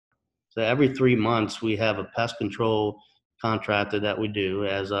So every 3 months, we have a pest control contractor that we do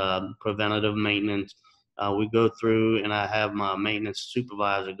as preventative maintenance. We go through, and I have my maintenance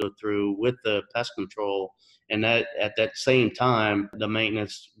supervisor go through with the pest control, and that at that same time, the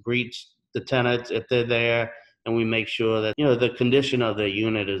maintenance greets the tenants if they're there, and we make sure that the condition of the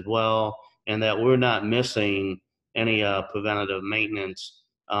unit as well, and that we're not missing any preventative maintenance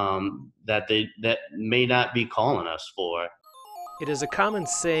that may not be calling us for. It is a common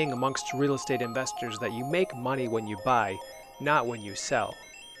saying amongst real estate investors that you make money when you buy, not when you sell.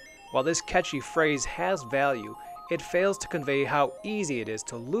 While this catchy phrase has value, it fails to convey how easy it is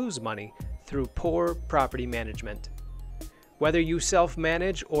to lose money through poor property management. Whether you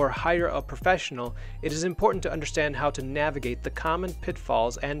self-manage or hire a professional, it is important to understand how to navigate the common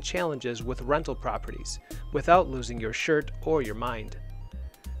pitfalls and challenges with rental properties without losing your shirt or your mind.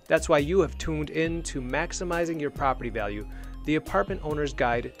 That's why you have tuned in to Maximizing Your Property Value, the apartment owner's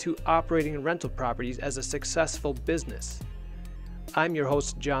guide to operating rental properties as a successful business. I'm your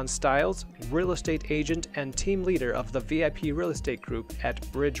host, John Stiles, real estate agent and team leader of the VIP Real Estate Group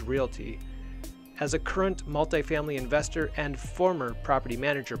at Bridge Realty. As a current multifamily investor and former property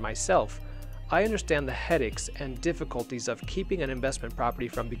manager myself, I understand the headaches and difficulties of keeping an investment property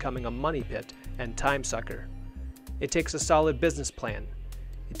from becoming a money pit and time sucker. It takes a solid business plan.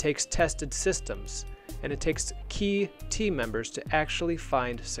 It takes tested systems, and it takes key team members to actually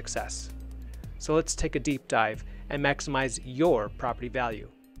find success. So let's take a deep dive and maximize your property value.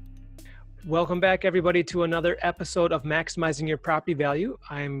 Welcome back, everybody, to another episode of Maximizing Your Property Value.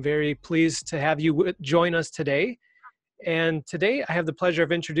 I'm very pleased to have you join us today. And today I have the pleasure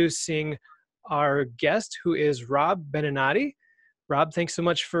of introducing our guest, who is Rob Benenate. Rob, thanks so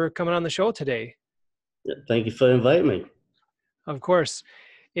much for coming on the show today. Thank you for inviting me. Of course.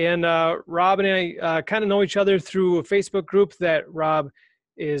 And Rob and I kind of know each other through a Facebook group that Rob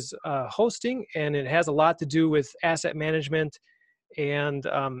is hosting, and it has a lot to do with asset management and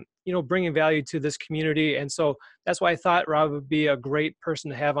bringing value to this community. And so that's why I thought Rob would be a great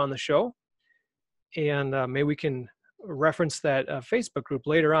person to have on the show. And maybe we can reference that Facebook group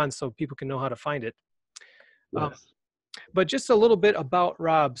later on so people can know how to find it. Yes. But just a little bit about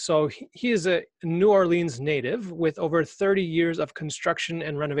Rob. So he is a New Orleans native with over 30 years of construction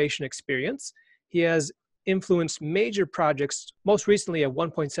and renovation experience. He has influenced major projects, most recently a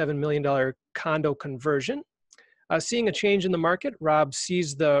 $1.7 million condo conversion. Seeing a change in the market, Rob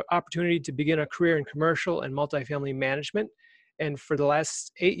sees the opportunity to begin a career in commercial and multifamily management. And for the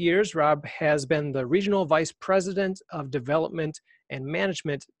last 8 years, Rob has been the Regional Vice President of Development and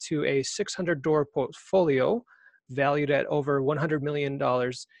Management to a 600-door portfolio valued at over $100 million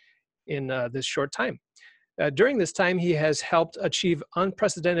in this short time. During this time, he has helped achieve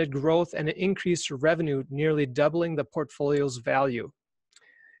unprecedented growth and increased revenue, nearly doubling the portfolio's value.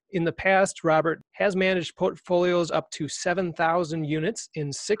 In the past, Robert has managed portfolios up to 7,000 units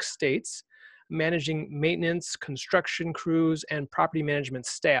in 6 states, managing maintenance, construction crews, and property management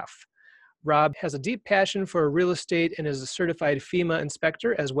staff. Rob has a deep passion for real estate and is a certified FEMA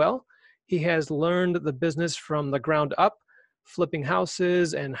inspector as well. He has learned the business from the ground up, flipping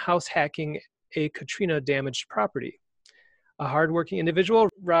houses and house hacking a Katrina damaged property. A hardworking individual,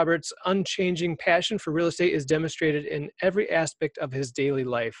 Robert's unchanging passion for real estate is demonstrated in every aspect of his daily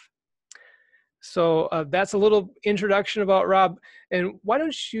life. So that's a little introduction about Rob. And why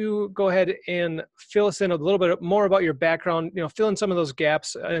don't you go ahead and fill us in a little bit more about your background, fill in some of those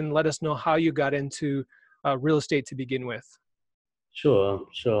gaps and let us know how you got into real estate to begin with. Sure.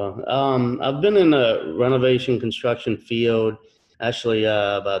 I've been in the renovation construction field actually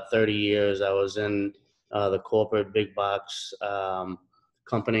about 30 years. I was in the corporate big box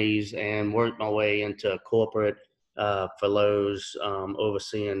companies and worked my way into corporate for Lowe's,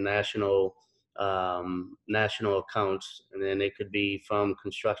 overseeing national accounts, and then it could be from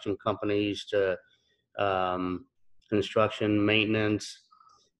construction companies to construction maintenance,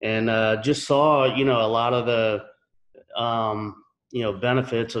 and just saw a lot of the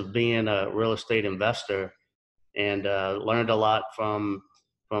benefits of being a real estate investor, and learned a lot from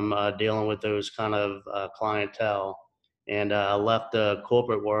dealing with those kind of clientele. And I left the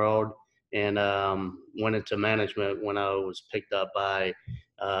corporate world and went into management when I was picked up by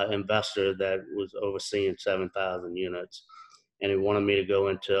investor that was overseeing 7,000 units. And he wanted me to go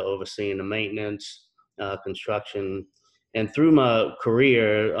into overseeing the maintenance, construction. And through my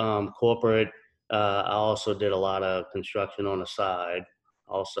career, corporate, I also did a lot of construction on the side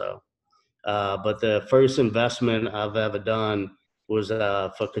also. But the first investment I've ever done was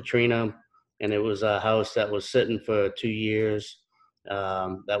for Katrina, and it was a house that was sitting for 2 years,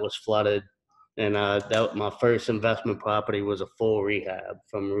 that was flooded. And that my first investment property was a full rehab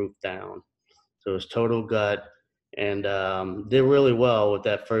from roof down. So it was total gut, and did really well with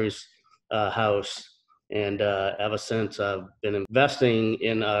that first house. And ever since, I've been investing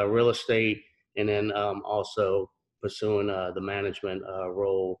in real estate, and then also pursuing the management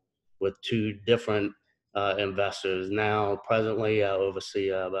role with two different investors. Now, presently, I oversee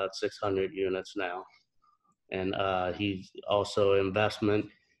about 600 units now, and he's also investment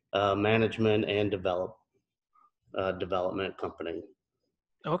management and development company.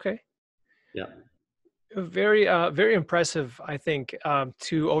 Okay. Yeah. Very impressive, I think,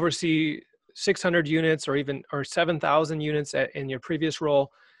 to oversee 600 units or 7,000 units in your previous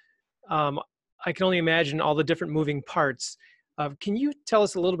role. Um, I can only imagine all the different moving parts. Can you tell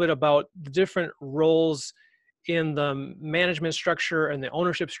us a little bit about the different roles in the management structure and the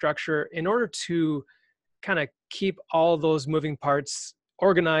ownership structure in order to kind of keep all those moving parts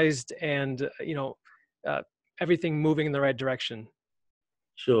organized and uh, everything moving in the right direction?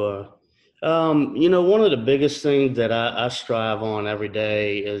 Sure. One of the biggest things that I strive on every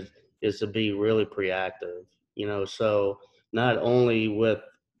day is to be really proactive. So not only with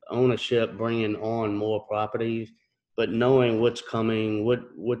ownership bringing on more properties, but knowing what's coming, what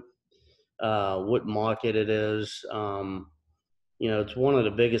market it is. It's one of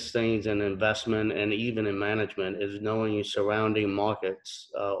the biggest things in investment and even in management is knowing your surrounding markets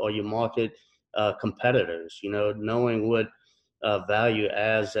or your market competitors. Knowing what value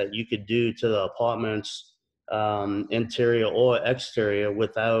adds that you could do to the apartments, interior or exterior,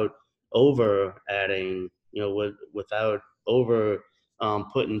 without over adding. Without over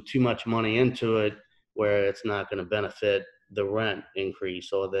putting too much money into it, where it's not going to benefit the rent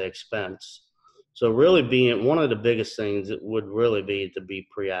increase or the expense. So really being one of the biggest things it would really be to be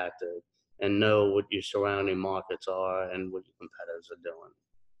proactive and know what your surrounding markets are and what your competitors are doing.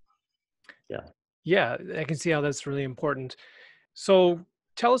 Yeah. Yeah, I can see how that's really important. So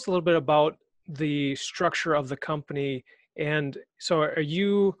tell us a little bit about the structure of the company. And so are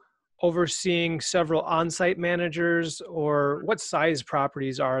you overseeing several on-site managers, or what size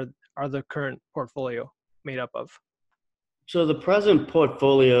properties are the current portfolio made up of? So the present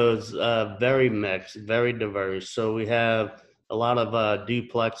portfolio is very mixed, very diverse. So we have a lot of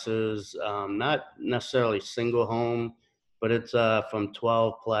duplexes, not necessarily single home, but it's from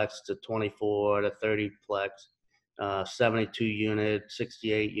 12 plex to 24 to 30 plex, 72 unit,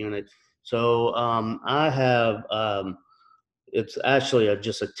 68 unit. So I have it's actually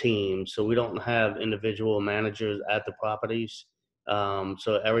just a team, so we don't have individual managers at the properties.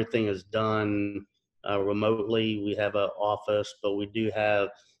 So everything is done remotely. We have an office, but we do have,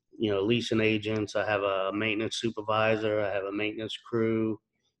 leasing agents. I have a maintenance supervisor. I have a maintenance crew,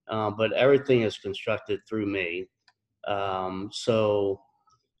 but everything is constructed through me. So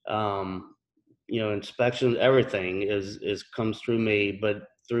um, inspections, everything is comes through me, but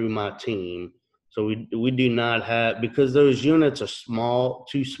through my team. So we do not have, because those units are small,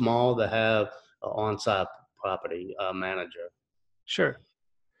 too small to have an on-site property manager. Sure.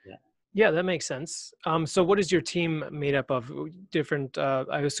 Yeah. Yeah, that makes sense. So what is your team made up of? Different,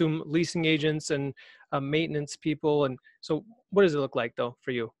 I assume, leasing agents and maintenance people. And so what does it look like though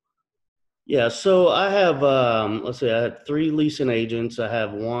for you? Yeah, so I have, let's see, I have three leasing agents. I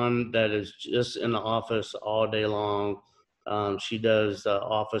have one that is just in the office all day long. She does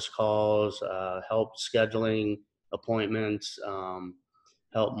office calls, help scheduling appointments,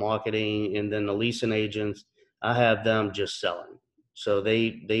 help marketing, and then the leasing agents, I have them just selling. So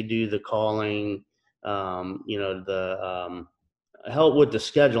they do the calling, the help with the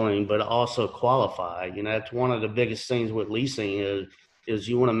scheduling, but also qualify. That's one of the biggest things with leasing is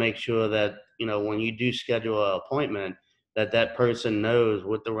you want to make sure that, when you do schedule an appointment, that that person knows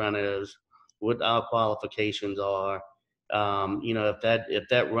what the rent is, what our qualifications are. If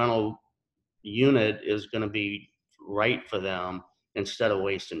that rental unit is going to be right for them instead of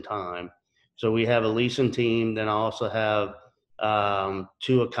wasting time. So we have a leasing team. Then I also have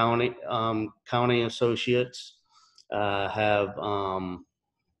two accounting associates. Have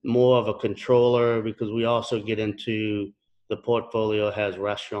more of a controller, because we also get into the portfolio has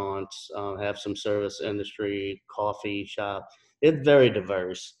restaurants, have some service industry, coffee shop. It's very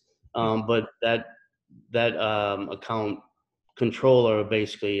diverse, but that account controller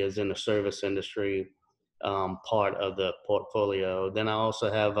basically is in the service industry part of the portfolio. Then I also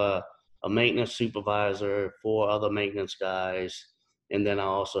have a maintenance supervisor, four other maintenance guys, and then I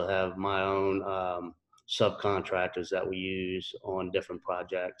also have my own subcontractors that we use on different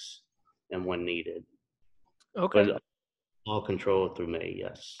projects and when needed. Okay. But all controlled through me,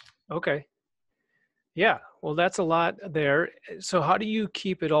 yes. Okay. Yeah, well, that's a lot there. So, how do you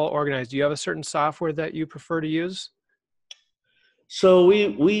keep it all organized? Do you have a certain software that you prefer to use? So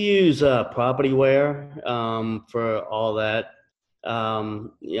we use Propertyware for all that.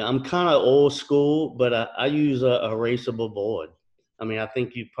 Yeah, I'm kind of old school, but I use a erasable board. I mean, I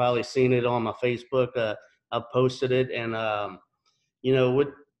think you've probably seen it on my Facebook. I posted it, and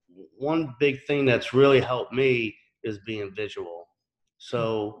what one big thing that's really helped me is being visual. Mm.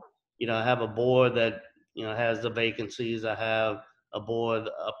 So, I have a board that, has the vacancies. I have a board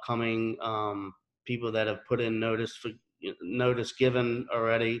upcoming people that have put in notice for notice given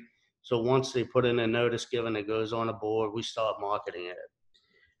already. So once they put in a notice given, it goes on a board. We start marketing it.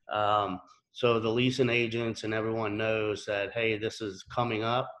 So the leasing agents and everyone knows that, hey, this is coming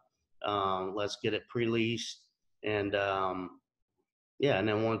up. Let's get it pre-leased, and yeah, and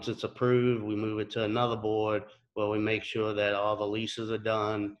then once it's approved, we move it to another board where we make sure that all the leases are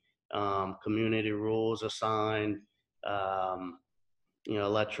done, community rules are signed, um,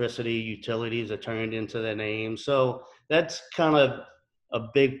 electricity, utilities are turned into their name. So that's kind of a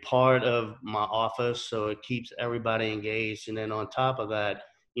big part of my office. So it keeps everybody engaged. And then on top of that,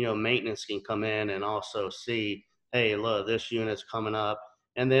 maintenance can come in and also see, hey, look, this unit's coming up.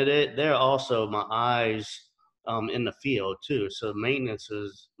 And then they're also my eyes in the field too. So my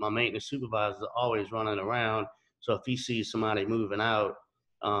maintenance supervisor is always running around. So if he sees somebody moving out,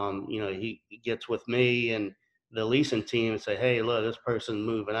 he gets with me and the leasing team and say, hey, look, this person's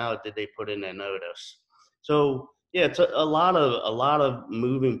moving out. Did they put in their notice? So yeah, it's a lot of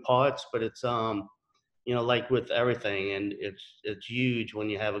moving parts, but it's like with everything, and it's huge when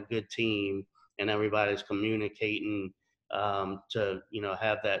you have a good team and everybody's communicating to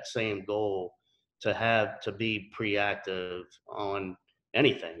have that same goal to be proactive on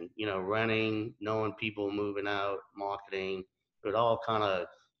anything, renting, knowing people moving out, marketing. It all kind of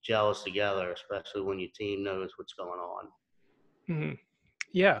gels together, especially when your team knows what's going on. Mhm.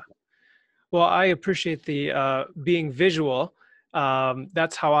 Yeah. Well, I appreciate the being visual.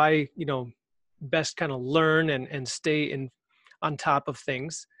 That's how I, best kind of learn and stay in on top of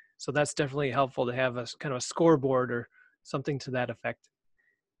things. So that's definitely helpful to have a kind of a scoreboard or something to that effect.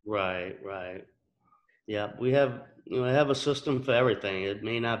 Right, right. Yeah, we have a system for everything. It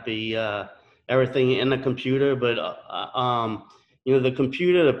may not be everything in the computer, but the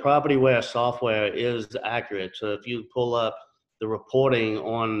computer, the propertyware software is accurate. So if you pull up the reporting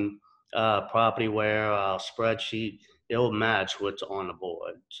on propertyware spreadsheet, it will match what's on the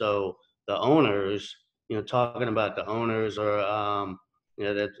board. So the owners, talking about the owners, or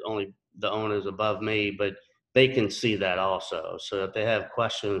that's only the owners above me, but they can see that also. So if they have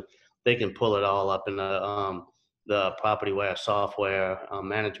questions, they can pull it all up in the propertyware software,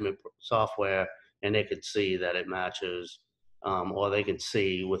 management software, and they could see that it matches, or they can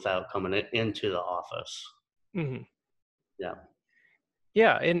see without coming into the office. Hmm. Yeah.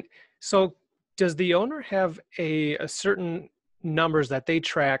 Yeah. And so does the owner have a certain numbers that they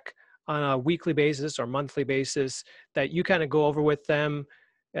track on a weekly basis or monthly basis that you kind of go over with them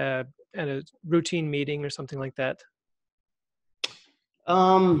uh, at a routine meeting or something like that?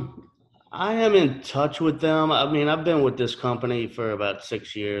 Um, I am in touch with them. I mean, I've been with this company for about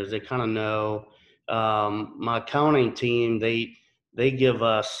 6 years. They kind of know. My accounting team, they give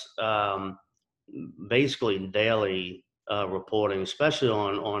us basically daily reporting, especially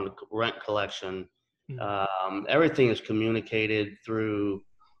on rent collection. Mhm. Everything is communicated through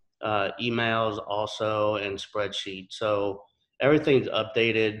emails also and spreadsheets. So everything's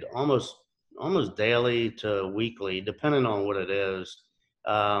updated almost daily to weekly, depending on what it is.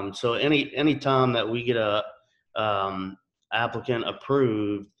 So any time that we get a applicant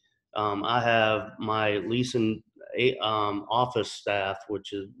approved, I have my leasing office staff,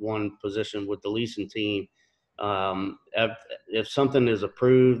 which is one position with the leasing team. If something is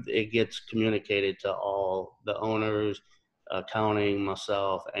approved, it gets communicated to all the owners, accounting,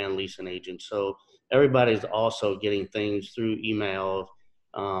 myself, and leasing agents. So everybody's also getting things through email.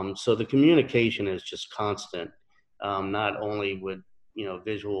 So the communication is just constant, not only with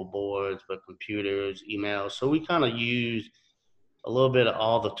visual boards, but computers, emails. So we kind of use a little bit of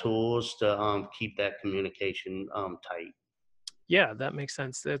all the tools to keep that communication tight. Yeah, that makes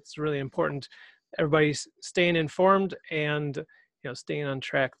sense. That's really important. Everybody's staying informed and staying on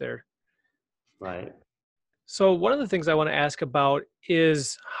track there. Right. So one of the things I want to ask about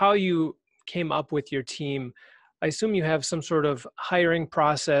is how you came up with your team. I assume you have some sort of hiring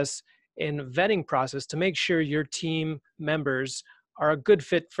process and vetting process to make sure your team members are a good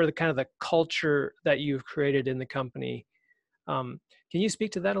fit for the kind of the culture that you've created in the company. Um, can you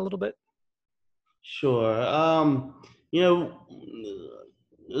speak to that a little bit? Sure. You know,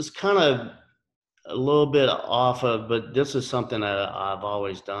 it's kind of a little bit off of, but this is something that I've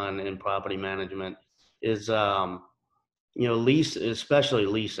always done in property management is, lease, especially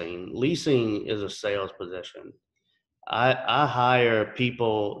leasing. Leasing is a sales position. I hire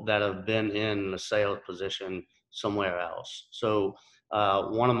people that have been in the sales position somewhere else. So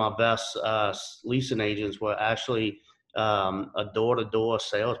one of my best leasing agents were actually a door-to-door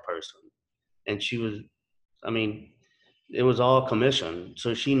salesperson, and she was, I mean, it was all commission.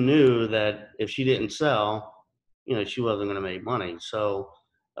 So she knew that if she didn't sell, she wasn't going to make money. So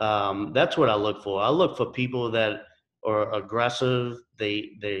that's what I look for. I look for people that are aggressive.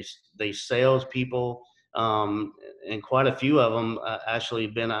 They sales people, and quite a few of them actually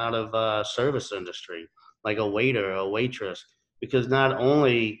been out of service industry, like a waiter, a waitress, because not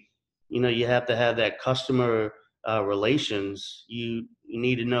only you have to have that customer relations, you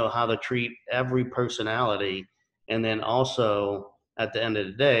need to know how to treat every personality, and then also at the end of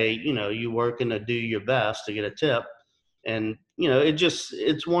the day, you working to do your best to get a tip. And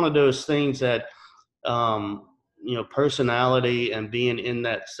it's one of those things that um, personality and being in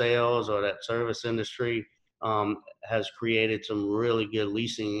that sales or that service industry has created some really good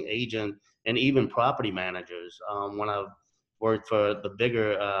leasing agent and even property managers. When I've worked for the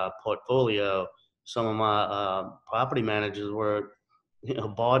bigger portfolio, some of my property managers were,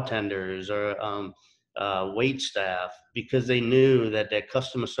 bartenders or wait staff, because they knew that that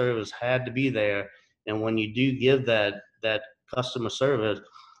customer service had to be there. And when you do give that customer service,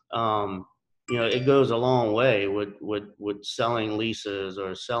 um, it goes a long way with selling leases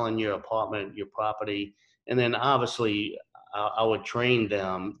or selling your apartment, your property. And then obviously I would train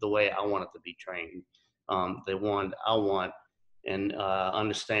them the way I want it to be trained. They want, I want, and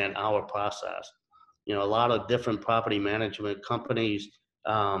understand our process. A lot of different property management companies,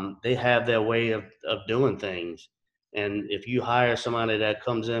 they have their way of doing things. And if you hire somebody that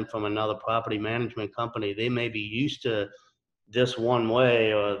comes in from another property management company, they may be used to this one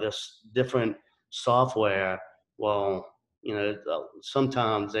way or this different software. Well,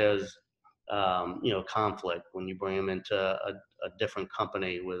 sometimes there's conflict when you bring them into a different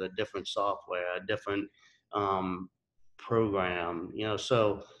company with a different software, a different um, program.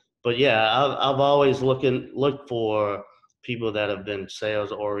 So, but yeah, I've always looked for people that have been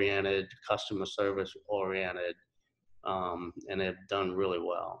sales oriented, customer service oriented, and have done really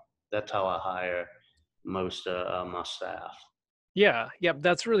well. That's how I hire most of my staff. Yeah, yeah,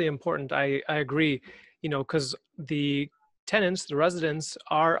 that's really important. I agree, because the tenants, the residents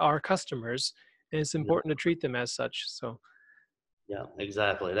are our customers, and it's Yeah, important to treat them as such. So, yeah,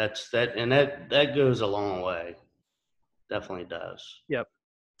 exactly. And that goes a long way. Definitely does. yep.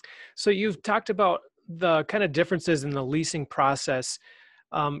 So you've talked about the kind of differences in the leasing process.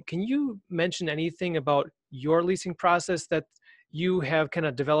 Can you mention anything about your leasing process that you have kind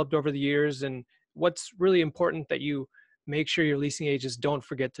of developed over the years, and what's really important that you make sure your leasing agents don't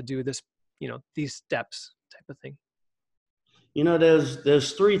forget to do this, these steps type of thing?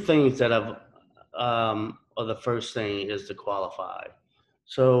 There's three things that I've or the first thing is to qualify.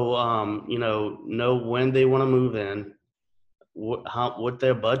 So know when they want to move in, what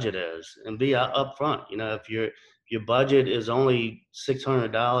their budget is, and be upfront. If your budget is only $600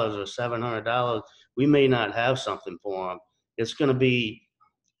 or $700, we may not have something for them. It's going to be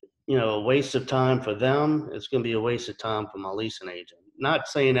a waste of time for them. It's going to be a waste of time for my leasing agent. Not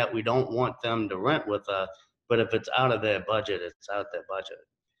saying that we don't want them to rent with us, but if it's out of their budget, it's out their budget.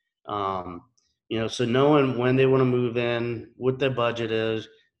 Um, so knowing when they want to move in, what their budget is,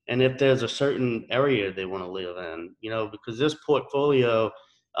 and if there's a certain area they want to live in, because this portfolio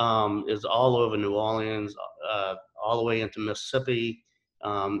is all over New Orleans, all the way into Mississippi,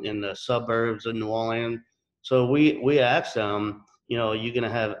 in the suburbs of New Orleans. So we asked them, you're gonna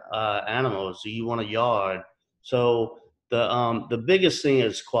have animals. Do you want a yard? So the biggest thing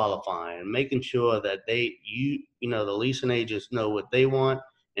is qualifying, making sure that the leasing agents know what they want,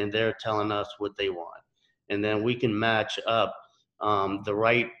 and they're telling us what they want. And then we can match up the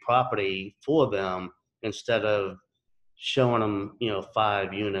right property for them, instead of showing them,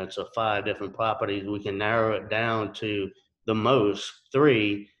 5 units or 5 different properties. We can narrow it down to the most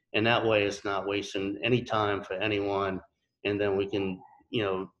three, and that way it's not wasting any time for anyone. And then we can,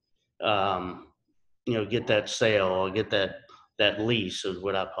 get that sale or get that lease is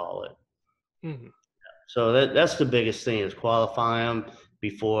what I call it. Hmm. So that's the biggest thing, is qualify them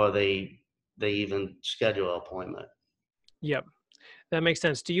before they even schedule an appointment. Yep, that makes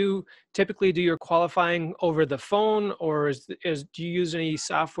sense. Do you typically do your qualifying over the phone, or do you use any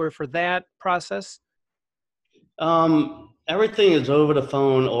software for that process? Everything is over the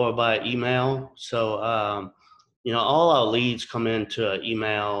phone or by email. So all our leads come into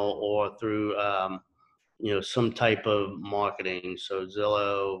email or through, some type of marketing. So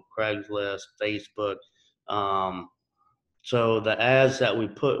Zillow, Craigslist, Facebook. Um, so the ads that we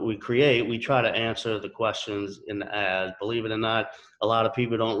create, we try to answer the questions in the ad. Believe it or not, a lot of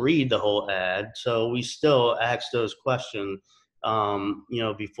people don't read the whole ad. So we still ask those questions,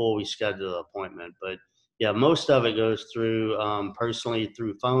 before we schedule an appointment. But yeah, most of it goes through, personally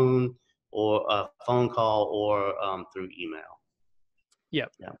through phone or a phone call or through email. Yeah,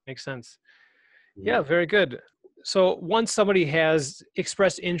 Yeah. makes sense. Yeah, Mhm. very good. So once somebody has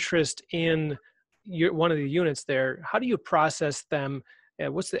expressed interest in one of the units there, how do you process them?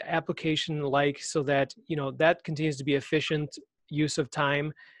 What's the application like so that that continues to be efficient use of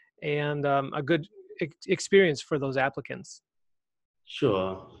time and a good experience for those applicants?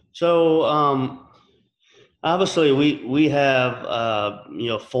 Sure. So, obviously, we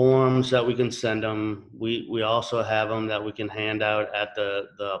have forms that we can send them. We also have them that we can hand out at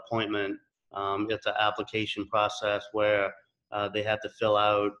the appointment. It's an application process where they have to fill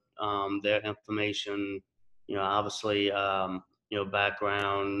out their information. Obviously,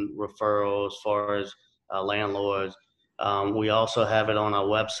 background referrals as far as landlords. We also have it on our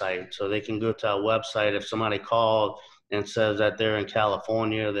website, so they can go to our website if somebody called and says that they're in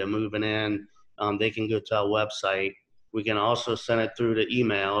California, they're moving in, they can go to our website. We can also send it through the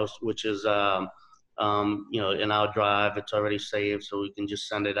emails, which is, in our drive, it's already saved, so we can just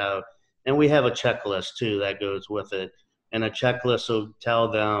send it out. And we have a checklist too that goes with it. And a checklist will tell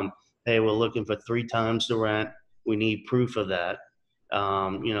them, hey, we're looking for 3 times the rent. We need proof of that.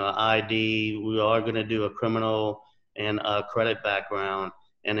 ID, we are going to do a criminal and a credit background.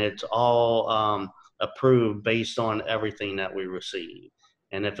 And it's all approved based on everything that we receive.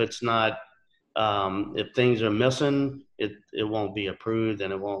 And if it's not, if things are missing, it won't be approved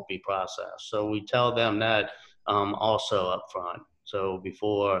and it won't be processed. So we tell them that also up front. So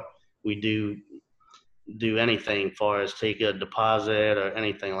before we do anything far as take a deposit or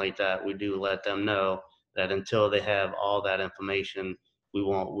anything like that, we do let them know that until they have all that information, we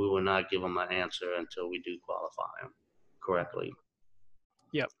will not give them an answer until we do qualify them correctly.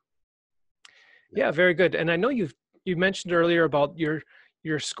 Yeah. Yeah. Yeah, very good. And I know you mentioned earlier about your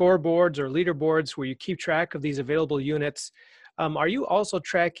scoreboards or leaderboards where you keep track of these available units. Are you also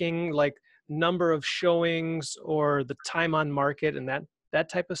tracking like number of showings or the time on market and that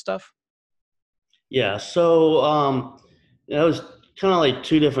type of stuff? Yeah, so that was kind of like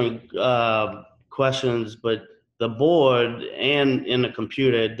two different questions, but the board and in the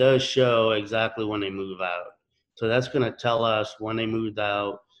computer it does show exactly when they move out. So that's going to tell us when they moved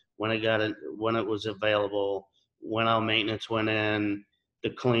out, when it was available, when our maintenance went in to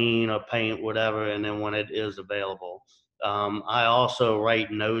clean or paint, whatever, and then when it is available. I also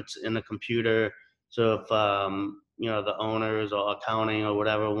write notes in the computer, so if the owners or accounting or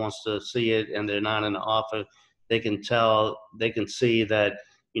whatever wants to see it and they're not in the office, they can see that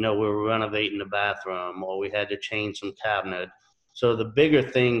we were renovating the bathroom or we had to change some cabinet. So the bigger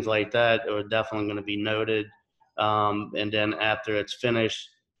things like that are definitely going to be noted. And then after it's finished,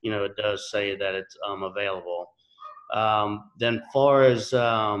 it does say that it's available. Then far as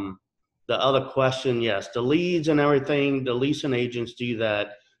the other question, yes, the leads and everything, the leasing agents do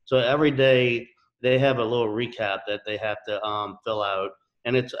that. So every day they have a little recap that they have to fill out,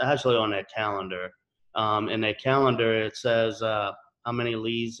 and it's actually on their calendar. In their calendar, it says how many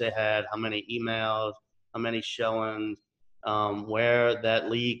leads they had, how many emails, how many showings, where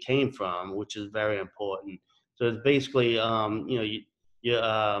that lead came from, which is very important. So it's basically, you your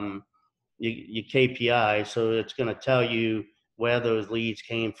KPI. So it's going to tell you where those leads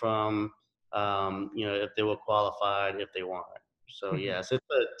came from, if they were qualified, if they weren't. So Mhm. yes, it's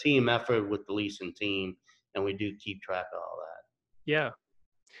a team effort with the leasing team, and we do keep track of all Yeah.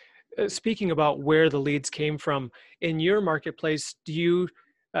 that. Speaking about where the leads came from, in your marketplace, do you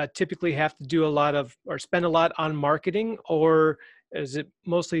typically have to do a lot of or spend a lot on marketing, or is it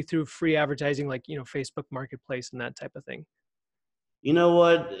mostly through free advertising like, Facebook Marketplace and that type of thing? You know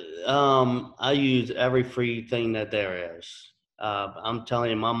what? I use every free thing that there is. I'm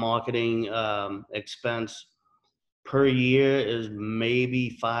telling you, my marketing expense per year is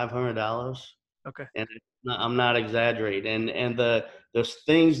maybe $500. Okay. And I'm not exaggerating. And the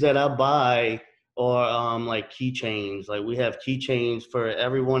things that I buy are like keychains. Like we have keychains for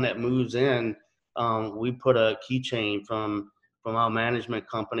everyone that moves in. We put a keychain from our management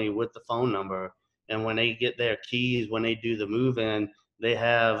company with the phone number, and when they get their keys, when they do the move in, they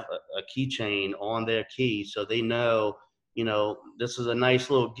have a keychain on their key, so they know, this is a nice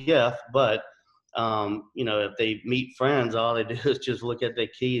little gift, but if they meet friends, all they do is just look at their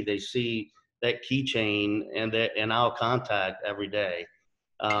key. They see that keychain and I'll contact every day.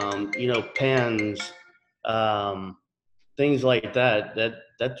 Pens, um, things like that.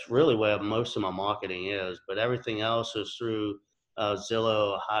 That's really where most of my marketing is. But everything else is through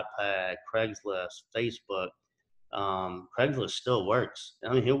Zillow, Hotpad, Craigslist, Facebook. Craigslist still works.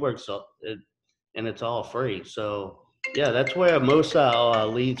 I mean, it works, and it's all free. So yeah, that's where most of our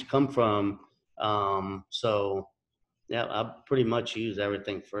leads come from. So yeah, I pretty much use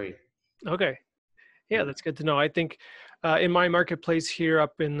everything free. Okay. Yeah, Yeah. that's good to know. I think in my marketplace here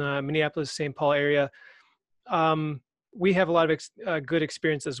up in the Minneapolis, St. Paul area, um, we have a lot of good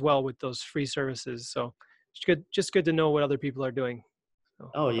experience as well with those free services. So it's good, just good to know what other people are doing. So,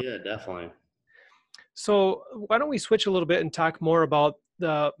 Oh yeah, definitely. so why don't we switch a little bit and talk more about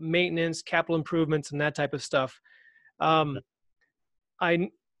the maintenance, capital improvements, and that type of stuff. Um, I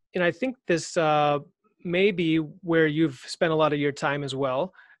and I think this may be where you've spent a lot of your time as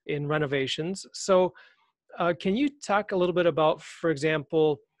well in renovations. So can you talk a little bit about, for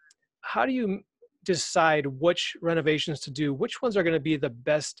example, how do you decide which renovations to do? Which ones are going to be the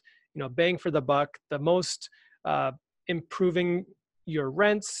best, bang for the buck, the most uh, improving your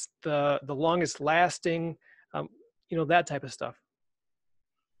rents, the longest lasting, um, that type of stuff.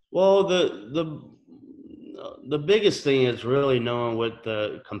 Well, the biggest thing is really knowing what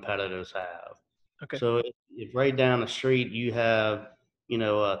the competitors have. Okay. So if right down the street you have,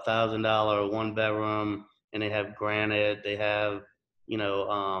 $1,000 one bedroom, and they have granite, they have, you know,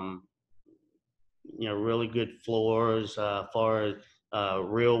 um, really good floors, far as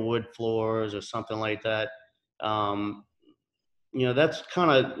real wood floors or something like that. Um, that's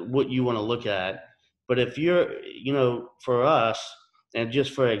kind of what you want to look at. But if you're, for us, and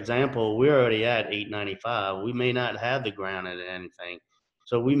just for example, we're already at 895. We may not have the granite or anything,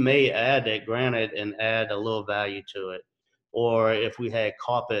 so we may add that granite and add a little value to it. Or if we had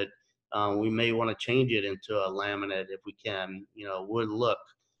carpet, we may want to change it into a laminate if we can. Wood look.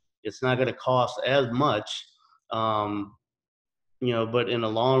 It's not going to cost as much, um, but in the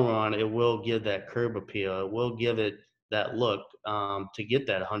long run, it will give that curb appeal. It will give it that look, to get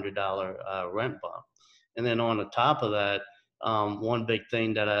that $100 rent bump. And then on the top of that, one big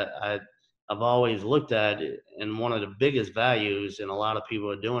thing that I've always looked at, and one of the biggest values, and a lot of people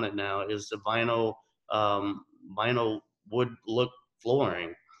are doing it now, is the vinyl wood look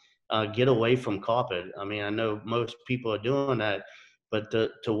flooring. Get away from carpet. I mean, I know most people are doing that, but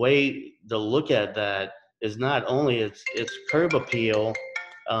the way to look at that is not only its curb appeal,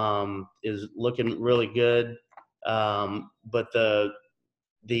 is looking really good, but the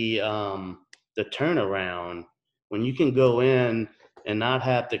turnaround, when you can go in and not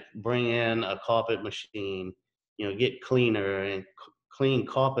have to bring in a carpet machine, get cleaner and clean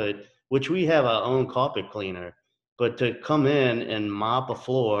carpet, which we have our own carpet cleaner, but to come in and mop a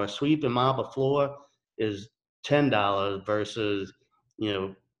floor, sweep and mop a floor, is $10 versus,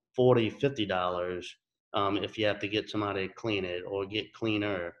 40, $50, if you have to get somebody to clean it or get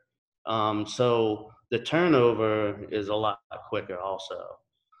cleaner. So the turnover is a lot quicker also.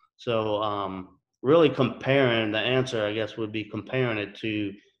 So really comparing, the answer, I guess, would be comparing it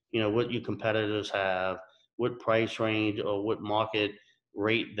to, what your competitors have, what price range or what market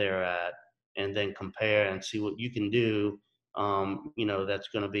rate they're at, and then compare and see what you can do. That's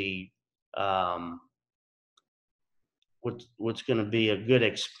going to be, um, what's going to be a good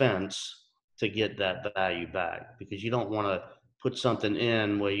expense to get that value back, because you don't want to put something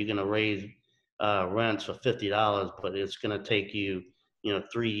in where you're going to raise rents for $50, but it's going to take you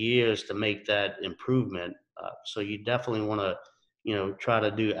 3 years to make that improvement. So you definitely want to try to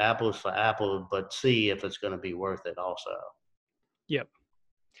do apples for apples, but see if it's going to be worth it also. Yep.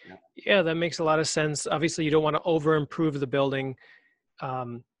 Yeah, that makes a lot of sense. Obviously, you don't want to over improve the building.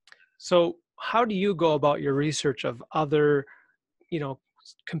 Um, so how do you go about your research of other, you know,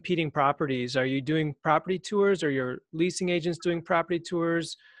 competing properties? Are you doing property tours? Or your leasing agents doing property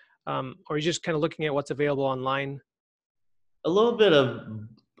tours? Or are you just kind of looking at what's available online? A little bit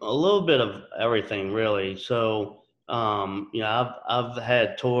of everything, really. So I've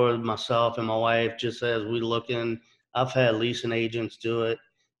had tours myself and my wife, just as we looking. I've had leasing agents do it.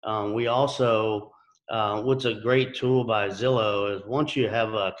 We also, what's a great tool by Zillow is, once you have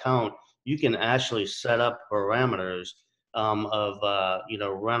an account, you can actually set up parameters, of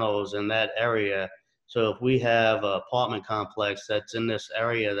rentals in that area. So if we have an apartment complex that's in this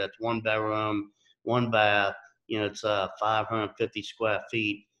area, that's one bedroom, one bath, it's 550 square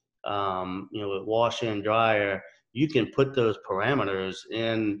feet, with washer and dryer, you can put those parameters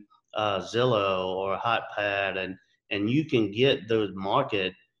in Zillow or Hotpad, and you can get those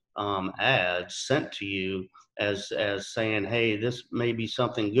market ads sent to you as saying, hey, this may be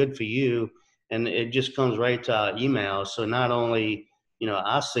something good for you. and it just comes right to our email. So not only,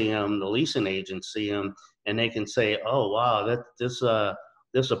 I see them, the leasing agents see them, and they can say, oh, wow,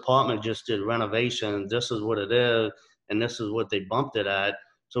 this apartment just did renovation. This is what it is, and this is what they bumped it at.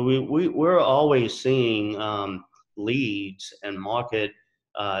 So we're always seeing leads and market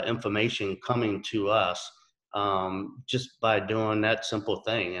information coming to us just by doing that simple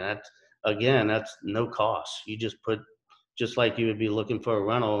thing. And that's no cost. You just put, just like you would be looking for a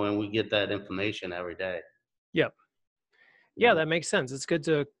rental, and we get that information every day. Yep. Yeah, Yeah, that makes sense. It's good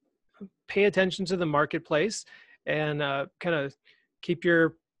to pay attention to the marketplace and kind of keep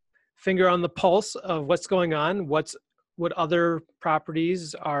your finger on the pulse of what's going on, what other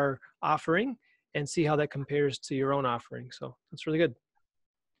properties are offering, and see how that compares to your own offering. So that's really good.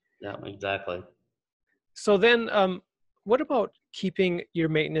 yeah, exactly. So then, what about keeping your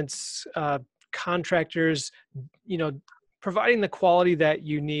maintenance contractors, you know, providing the quality that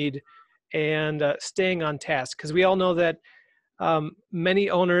you need and staying on task? Because we all know that many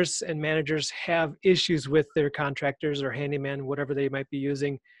owners and managers have issues with their contractors or handyman, whatever they might be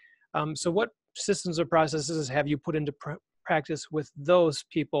using. So what systems or processes have you put into practice with those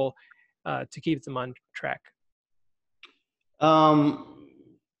people to keep them on track? Um,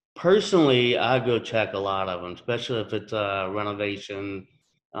 Personally, I go check a lot of them, especially if it's a renovation.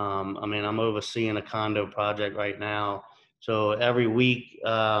 I mean, I'm overseeing a condo project right now, so every week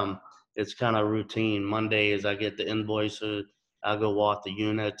it's kind of routine. Mondays I get the invoices, I go walk the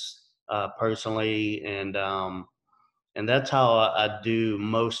units personally, and that's how I do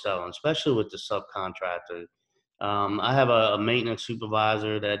most of them, especially with the subcontractors. I have a maintenance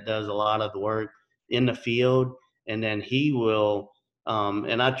supervisor that does a lot of the work in the field, and then he will,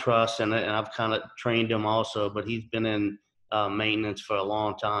 and I trust, and I've kind of trained him also, but he's been in maintenance for a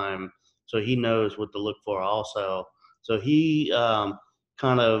long time, so he knows what to look for also. So he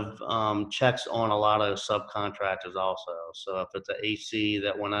kind of checks on a lot of subcontractors also. So if it's an AC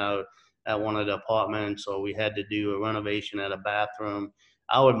that went out at one of the apartments, or we had to do a renovation at a bathroom,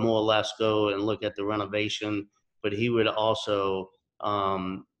 I would more or less go and look at the renovation, but he would also,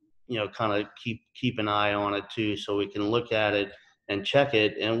 kind of keep an eye on it too, so we can look at it and check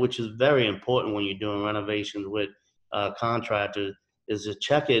it. And which is very important when you're doing renovations with contractors, is to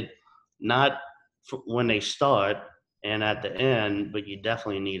check it not when they start and at the end, but you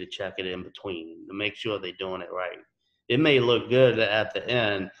definitely need to check it in between to make sure they're doing it right. It may look good at the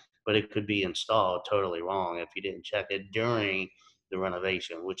end, but it could be installed totally wrong if you didn't check it during the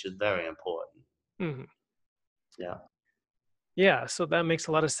renovation, which is very important. Mhm. Yeah. Yeah, so that makes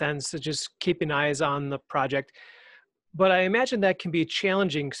a lot of sense to just keeping eyes on the project. But I imagine that can be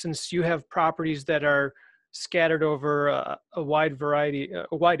challenging since you have properties that are scattered over a wide variety,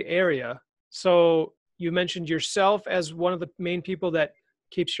 a wide area. So you mentioned yourself as one of the main people that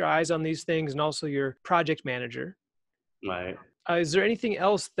keeps your eyes on these things and also your project manager. Right. Is there anything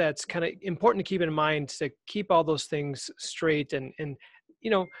else that's kind of important to keep in mind to keep all those things straight and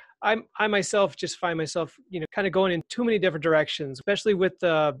you know I myself just find myself kind of going in too many different directions, especially with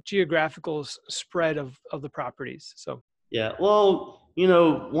the geographical spread of the properties. So Yeah. Well,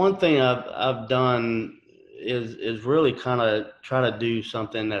 one thing I've done is really kind of try to do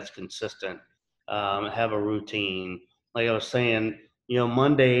something that's consistent. Have a routine. Like I was saying,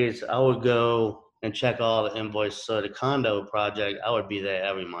 Mondays I would go and check all the invoices. So the condo project, I would be there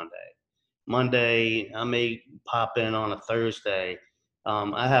every Monday. Monday, I may pop in on a Thursday.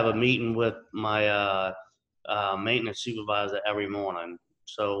 I have a meeting with my maintenance supervisor every morning.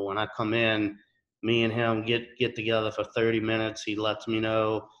 So when I come in, me and him get together for 30 minutes. He lets me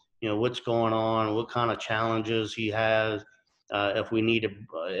know, what's going on, what kind of challenges he has. If we need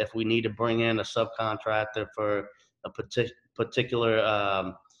to bring in a subcontractor for a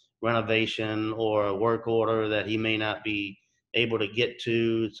particular renovation or a work order that he may not be able to get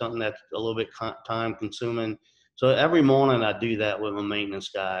to, something that's a little bit time consuming. So every morning I do that with my maintenance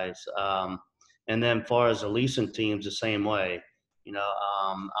guys. And then far as the leasing teams, the same way.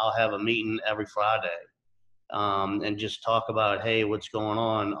 I'll have a meeting every Friday and just talk about, hey, what's going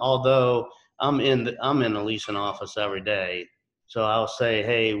on. Although I'm in the leasing office every day, so I'll say,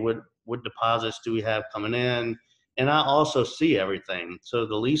 hey, what deposits do we have coming in, and I also see everything. So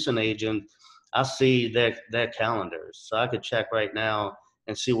the leasing agent, I see their calendars, so I could check right now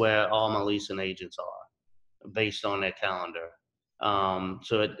and see where all my leasing agents are based on their calendar.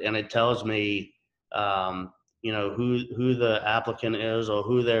 It tells me, who the applicant is or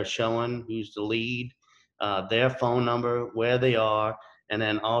who they're showing, who's the lead, their phone number, where they are, and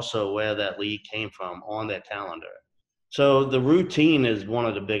then also where that lead came from on their calendar. So the routine is one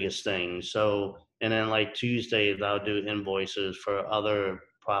of the biggest things. So, and then like Tuesdays, I'll do invoices for other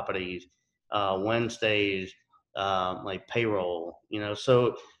properties. Wednesdays, like payroll,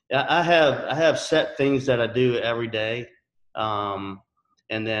 so I have set things that I do every day. Um,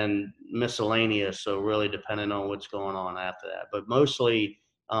 and then miscellaneous. So really depending on what's going on after that, but mostly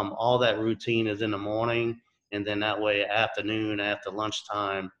all that routine is in the morning, and then that way afternoon after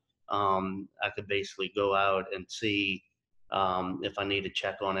lunchtime, I could basically go out and see if I need to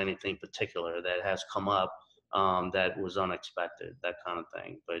check on anything particular that has come up that was unexpected, that kind of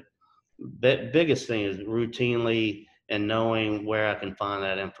thing. But biggest thing is routinely and knowing where I can find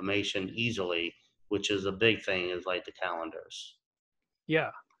that information easily, which is a big thing, is like the calendars.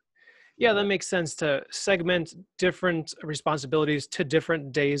 Yeah. Yeah, that Yeah. makes sense to segment different responsibilities to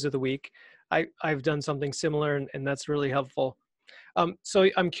different days of the week. I've done something similar, and that's really helpful. So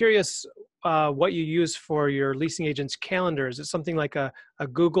I'm curious what you use for your leasing agent's calendar. Is it something like a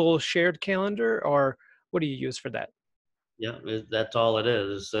Google shared calendar, or what do you use for that? Yeah, that's all it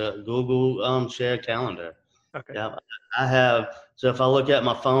is. It's a Google shared calendar. Okay. Yeah, I have. So if I look at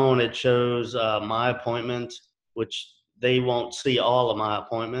my phone, it shows my appointments, which they won't see all of my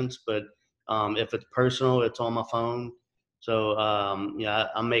appointments, but if it's personal, it's on my phone. So yeah,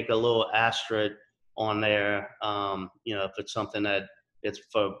 I make a little asterisk on there. If it's something that it's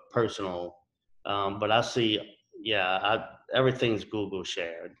for personal, but I see, yeah, everything's Google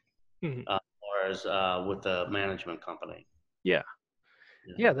shared, Mhm. as far as with the management company. Yeah.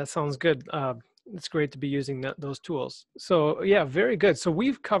 Yeah. Yeah, that sounds good. It's great to be using those tools. So, yeah, very good. So,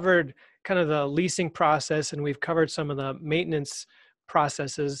 we've covered kind of the leasing process and we've covered some of the maintenance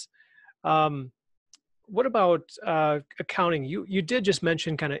processes. Um, what about accounting? You did just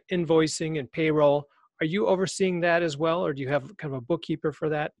mention kind of invoicing and payroll. Are you overseeing that as well, or do you have kind of a bookkeeper for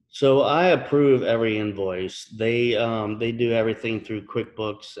that? So I approve every invoice. They do everything through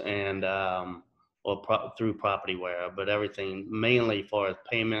QuickBooks and through Propertyware, but everything mainly for as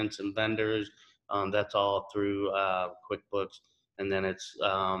payments and vendors. That's all through QuickBooks, and then it's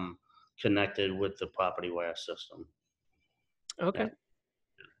connected with the Propertyware system. Yeah. Okay.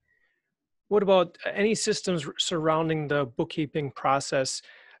 What about any systems surrounding the bookkeeping process?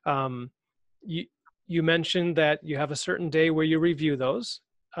 Um, you you mentioned that you have a certain day where you review those.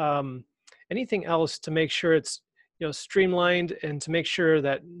 Um, Anything else to make sure it's streamlined and to make sure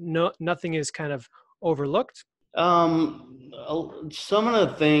that nothing is kind of overlooked? Some of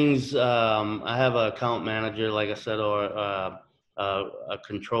the things, I have an account manager, like I said, or a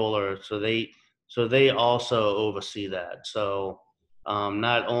controller, so they also oversee that. So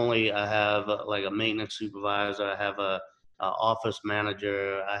not only I have like a maintenance supervisor, I have a office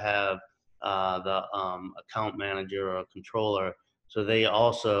manager, I have the account manager or controller. So they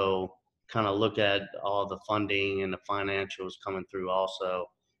also kind of look at all the funding and the financials coming through also,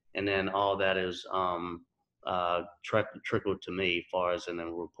 and then all that is trickled to me as far as in the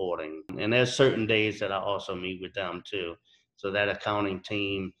reporting. And there's certain days that I also meet with them too. So that accounting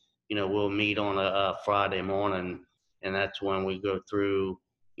team, we'll meet on a Friday morning, and that's when we go through,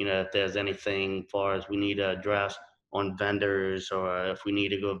 if there's anything far as we need to address on vendors, or if we need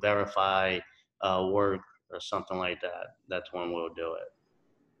to go verify work or something like that. That's when we'll do it.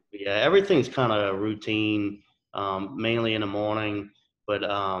 Yeah, everything's kind of routine, mainly in the morning, but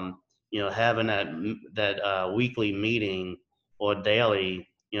having that weekly meeting or daily,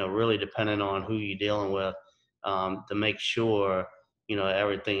 really depending on who you're dealing with, to make sure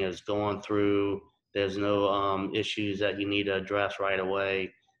everything is going through. There's no issues that you need to address right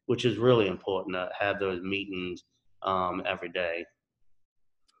away, which is really important to have those meetings every day.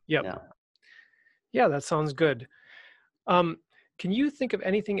 Yep. Yeah. Yeah, that sounds good. Um, can you think of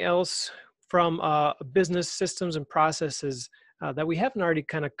anything else from business systems and processes that we haven't already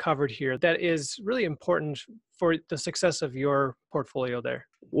kind of covered here that is really important for the success of your portfolio there?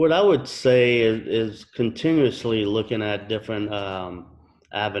 What I would say is continuously looking at different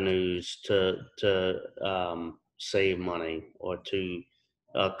avenues to save money or to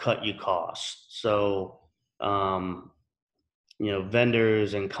cut your costs. So, um,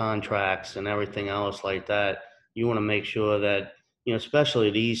 vendors and contracts and everything else like that. You want to make sure that,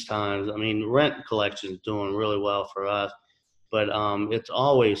 especially these times. I mean, rent collection is doing really well for us, but it's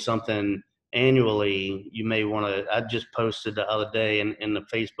always something annually you may want to. I just posted the other day in the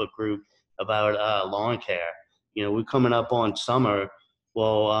Facebook group about lawn care. We're coming up on summer.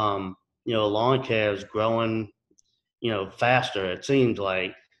 Well, lawn care is growing faster, it seems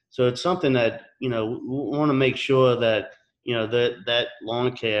like. So it's something that, we want to make sure that, that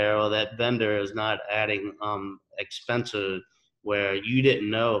lawn care or that vendor is not adding expenses where you didn't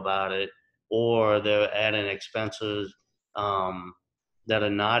know about it, or they're adding expenses that are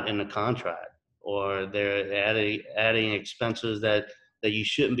not in the contract, or they're adding expenses that that you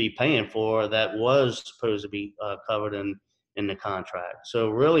shouldn't be paying for that was supposed to be covered in the contract. So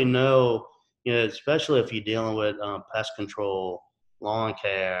really know, especially if you're dealing with pest control, lawn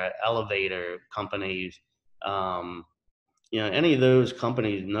care, elevator companies, um, any of those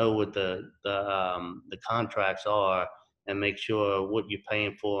companies know what the contracts are and make sure what you're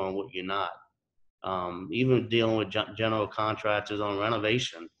paying for and what you're not. Even dealing with general contractors on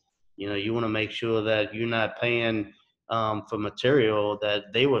renovation, you want to make sure that you're not paying for material that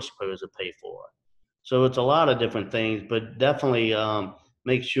they were supposed to pay for. So it's a lot of different things, but definitely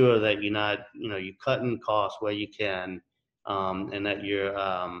make sure that you're not, you're cutting costs where you can, and that your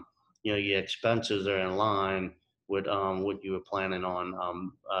expenses are in line with what you were planning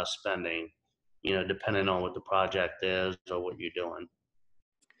on spending, depending on what the project is or what you're doing.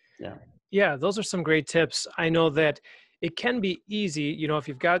 Yeah. Yeah, those are some great tips. I know that it can be easy, if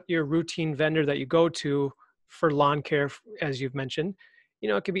you've got your routine vendor that you go to for lawn care, as you've mentioned,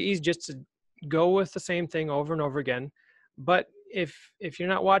 it can be easy just to go with the same thing over and over again. But if you're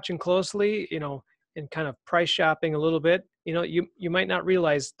not watching closely, and kind of price shopping a little bit, you might not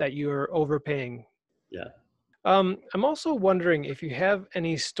realize that you're overpaying. Yeah. I'm also wondering if you have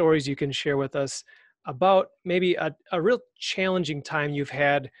any stories you can share with us about maybe a real challenging time you've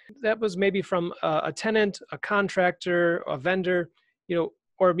had that was maybe from a tenant, a contractor, a vendor,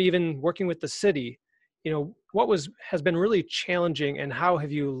 or even working with the city. What has been really challenging, and how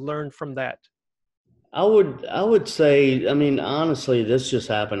have you learned from that? I would say, I mean, honestly, this just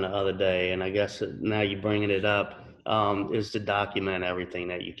happened the other day, and I guess now you're bringing it up, is to document everything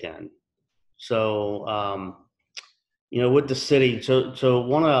that you can. So, with the city, so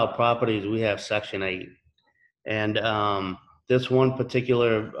one of our properties, we have Section 8, and this one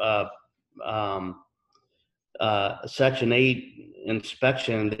particular um, Section 8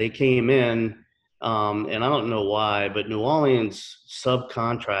 inspection, they came in, and I don't know why, but New Orleans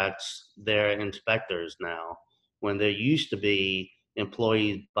subcontracts their inspectors now, when there used to be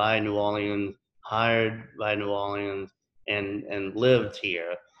employees by New Orleans, hired by New Orleans, and lived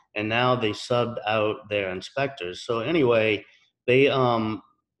here. And now they subbed out their inspectors. So anyway, they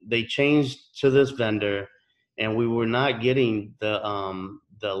changed to this vendor, and we were not getting the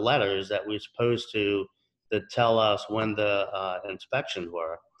letters that we were supposed to that tell us when the inspections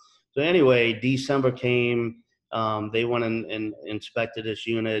were. So anyway, December came. They went and inspected this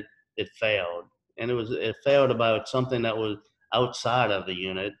unit. It failed, and it failed about something that was outside of the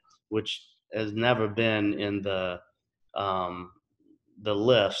unit, which has never been in um, the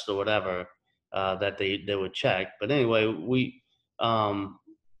list or whatever that they would check. But anyway, um,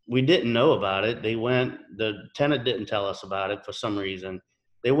 we didn't know about it. The tenant didn't tell us about it for some reason.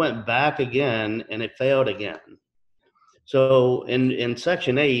 They went back again, and it failed again. So in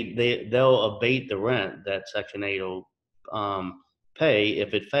Section 8, they'll abate the rent that Section 8 will pay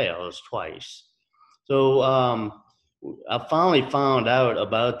if it fails twice. So I finally found out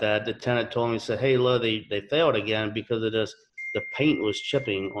about that. The tenant told me, said, "Hey, look, they failed again because of this. The paint was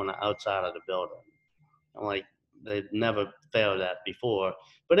chipping on the outside of the building." I'm like, they've never failed that before.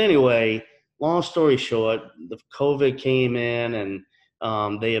 But anyway, long story short, the COVID came in,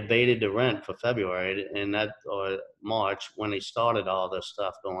 and they abated the rent for February and that or March, when they started all this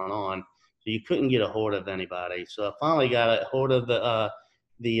stuff going on. So you couldn't get a hold of anybody. So I finally got a hold of the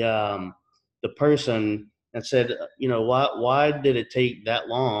the person and said, why did it take that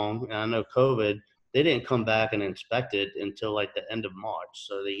long? And I know COVID. They didn't come back and inspect it until like the end of March.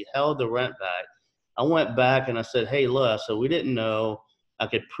 So they held the rent back. I went back and I said, "Hey, look, so we didn't know. I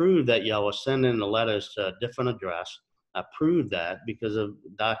could prove that y'all were sending the letters to a different address. I proved that because of the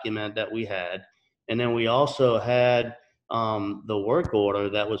document that we had. And then we also had the work order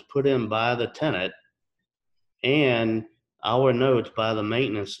that was put in by the tenant and our notes by the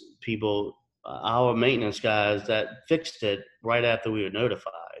maintenance people, our maintenance guys that fixed it right after we were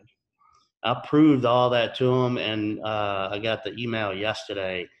notified. I proved all that to them, and I got the email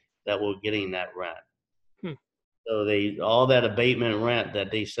yesterday that we're getting that rent. Hmm. So all that abatement rent that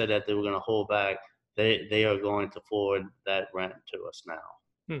they said that they were going to hold back, they are going to forward that rent to us now.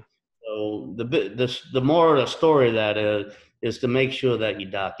 Hmm. So the more of the story of that is to make sure that you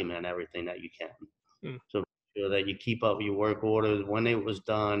document everything that you can. Hmm. So make sure that you keep up your work orders, when it was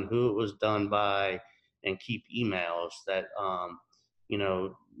done, who it was done by, and keep emails that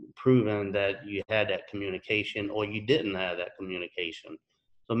proving that you had that communication or you didn't have that communication.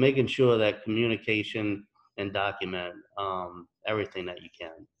 So making sure that communication and document everything that you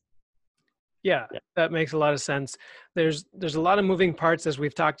can. Yeah, Yeah. that makes a lot of sense. There's a lot of moving parts, as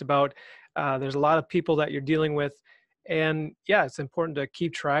we've talked about. There's a lot of people that you're dealing with, and yeah, it's important to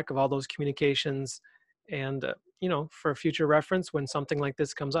keep track of all those communications. And for future reference when something like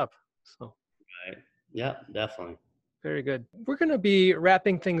this comes up. So. Right. Yeah, definitely. Very good. We're going to be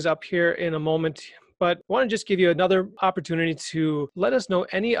wrapping things up here in a moment, but I want to just give you another opportunity to let us know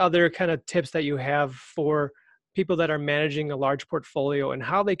any other kind of tips that you have for people that are managing a large portfolio and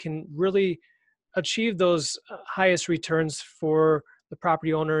how they can really achieve those highest returns for the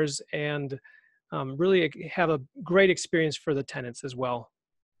property owners and really have a great experience for the tenants as well.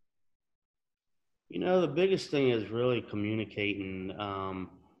 The biggest thing is really communicating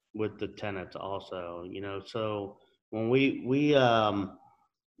with the tenants also. So when we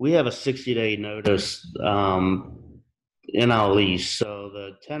have a 60-day notice in our lease, so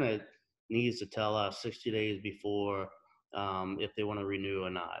the tenant needs to tell us 60 days before if they want to renew or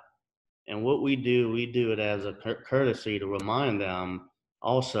not. And what we do it as a courtesy to remind them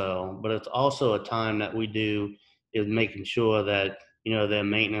also, but it's also a time that we do is making sure that, their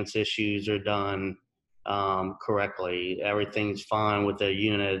maintenance issues are done correctly. Everything's fine with their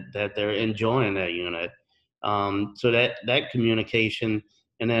unit, that they're enjoying their unit. So that communication,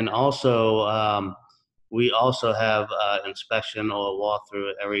 and then also we also have inspection or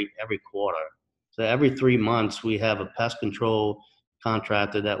walkthrough every quarter. So every 3 months we have a pest control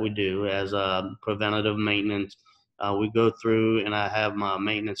contractor that we do as a preventative maintenance. We go through, and I have my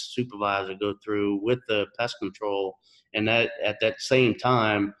maintenance supervisor go through with the pest control, and that at that same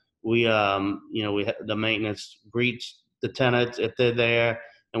time the maintenance greets the tenants if they're there,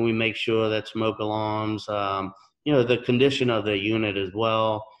 and we make sure that smoke alarms, the condition of the unit as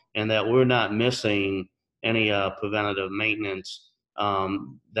well, and that we're not missing any preventative maintenance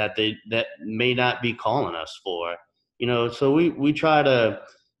that may not be calling us for. So we try to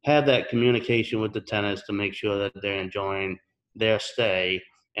have that communication with the tenants to make sure that they're enjoying their stay,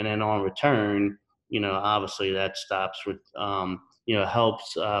 and then on return, obviously that stops with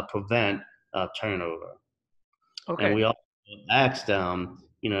helps prevent turnover. And Okay. we also ask them,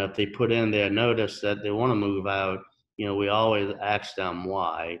 if they put in their notice that they want to move out, we always ask them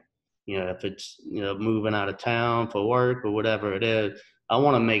why. If it's, moving out of town for work or whatever it is, I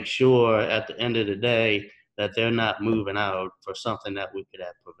want to make sure at the end of the day that they're not moving out for something that we could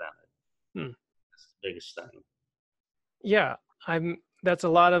have prevented. Hmm. That's the biggest thing. Yeah, that's a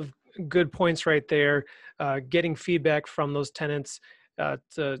lot of good points right there. Getting feedback from those tenants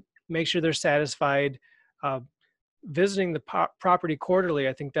to make sure they're satisfied. Uh, Visiting the property quarterly,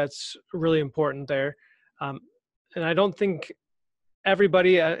 I think that's really important there. Um, and I don't think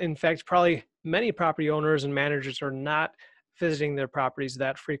everybody, in fact, probably many property owners and managers are not visiting their properties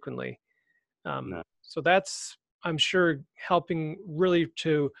that frequently. No, So that's, I'm sure, helping really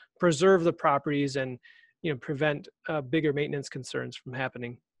to preserve the properties and prevent bigger maintenance concerns from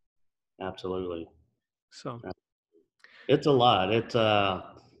happening. absolutely. So It's a lot. It's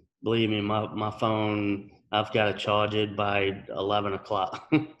believe me, my phone, I've got to charge it by 11 o'clock.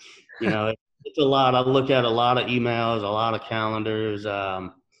 It's a lot. I look at a lot of emails, a lot of calendars,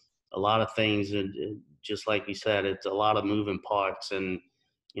 a lot of things, and just like you said, it's a lot of moving parts, and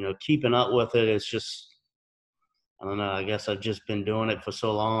keeping up with it. It's just, I don't know. I guess I've just been doing it for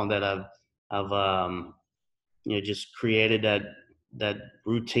so long that I've just created that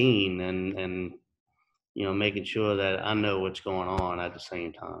routine, and making sure that I know what's going on at the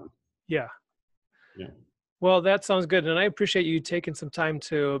same time. yeah. Yeah. Well, that sounds good. And I appreciate you taking some time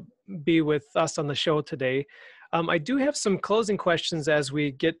to be with us on the show today. I do have some closing questions as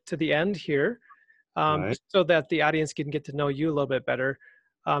we get to the end here, All right. just so that the audience can get to know you a little bit better.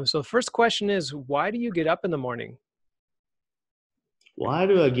 So the first question is, why do you get up in the morning? Why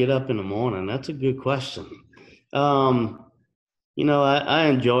do I get up in the morning? That's a good question. Um, I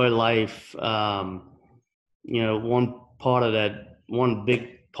enjoy life. One big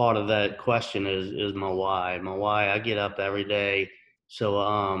part of that question is my why. My why, I get up every day. So,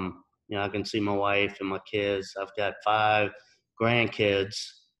 I can see my wife and my kids. I've got 5 grandkids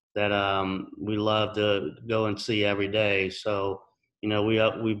that we love to go and see every day. So,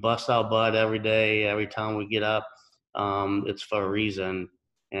 we bust our butt every day. Every time we get up, it's for a reason.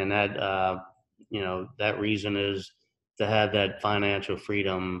 And that reason is to have that financial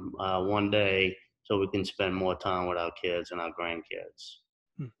freedom one day, so we can spend more time with our kids and our grandkids.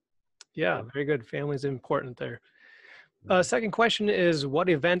 Hmm. Yeah, Yeah. very good. Family is important there. Second question is, what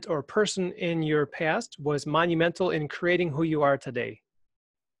event or person in your past was monumental in creating who you are today?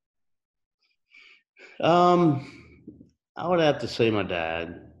 Um, I would have to say my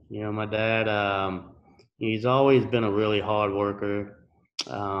dad. My dad, he's always been a really hard worker.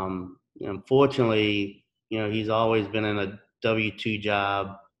 Unfortunately, he's always been in a W-2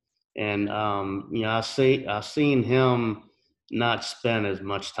 job. And, I seen him not spend as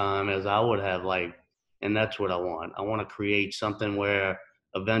much time as I would have liked And that's what I want. I want to create something where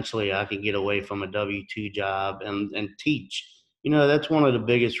eventually I can get away from a W-2 job and teach. That's one of the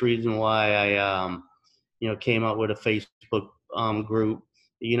biggest reasons why I came up with a Facebook group.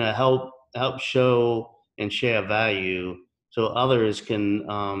 Help show and share value so others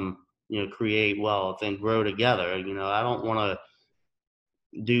can create wealth and grow together. I don't want to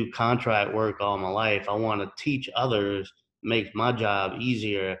do contract work all my life. I want to teach others, make my job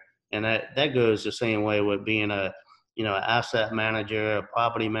easier. And that goes the same way with being an asset manager, a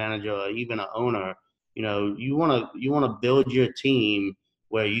property manager, or even an owner. You want to build your team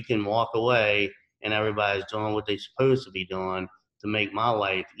where you can walk away and everybody's doing what they're supposed to be doing to make my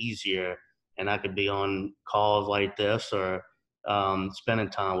life easier. And I could be on calls like this or spending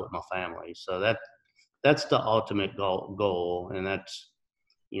time with my family. So that's the ultimate goal. And that's,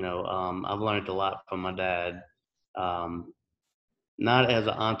 I've learned a lot from my dad, not as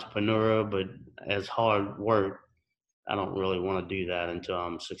an entrepreneur, but as hard work. I don't really want to do that until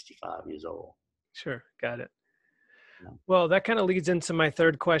I'm 65 years old. Sure. Got it. Yeah. Well, that kind of leads into my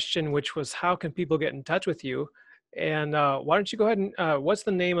third question, which was how can people get in touch with you? And why don't you go ahead and what's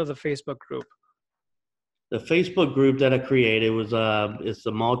the name of the Facebook group? The Facebook group that I created was it's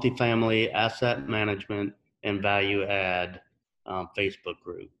the Multifamily Asset Management and Value Add Facebook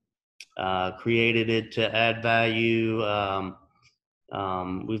group. Created it to add value.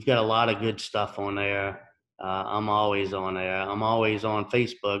 We've got a lot of good stuff on there. I'm always on there. I'm always on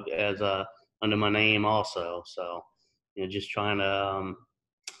Facebook as under my name also. So, just trying to,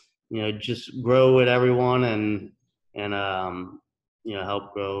 just grow with everyone and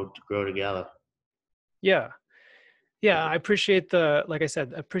help grow together. Yeah. Yeah. I appreciate like I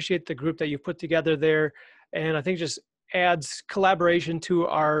said, I appreciate the group that you put together there. And I think just adds collaboration to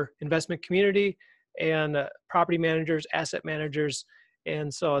our investment community and property managers, asset managers.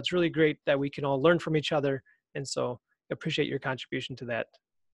 And so it's really great that we can all learn from each other. And so I appreciate your contribution to that.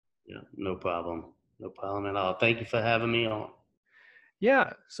 Yeah, no problem. No problem at all. Thank you for having me on.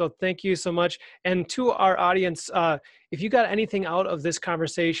 Yeah. So thank you so much. And to our audience, if you got anything out of this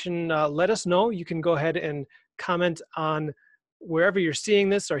conversation, let us know. You can go ahead and comment on wherever you're seeing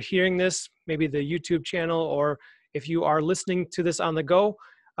this or hearing this, maybe the YouTube channel, or if you are listening to this on the go.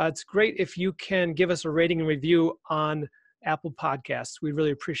 It's great if you can give us a rating and review on Apple Podcasts. We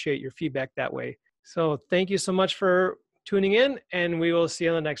really appreciate your feedback that way. So thank you so much for tuning in, and we will see you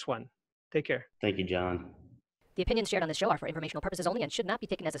on the next one. Take care. Thank you, John. The opinions shared on this show are for informational purposes only and should not be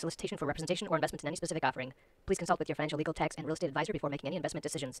taken as a solicitation for representation or investment in any specific offering. Please consult with your financial, legal, tax, and real estate advisor before making any investment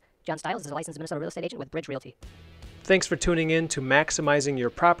decisions. John Stiles is a licensed Minnesota real estate agent with Bridge Realty. Thanks for tuning in to Maximizing Your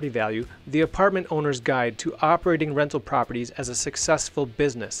Property Value, the apartment owner's guide to operating rental properties as a successful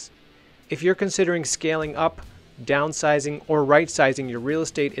business. If you're considering scaling up, downsizing, or right-sizing your real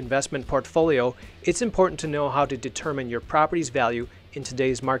estate investment portfolio, it's important to know how to determine your property's value in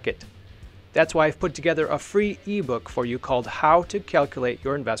today's market. That's why I've put together a free ebook for you called How to Calculate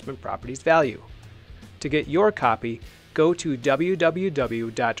Your Investment Property's Value. To get your copy, go to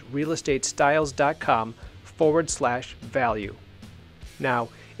www.realestatestyles.com/value. Now,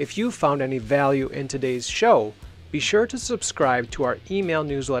 if you found any value in today's show, be sure to subscribe to our email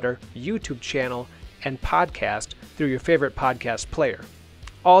newsletter, YouTube channel, and podcast through your favorite podcast player.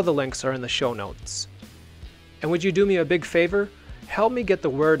 All the links are in the show notes. And would you do me a big favor? Help me get the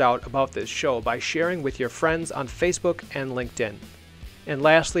word out about this show by sharing with your friends on Facebook and LinkedIn. And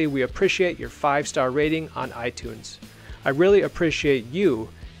lastly, we appreciate your 5-star rating on iTunes. I really appreciate you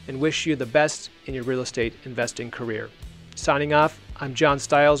and wish you the best in your real estate investing career. Signing off, I'm John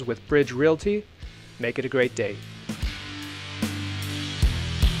Stiles with Bridge Realty. Make it a great day.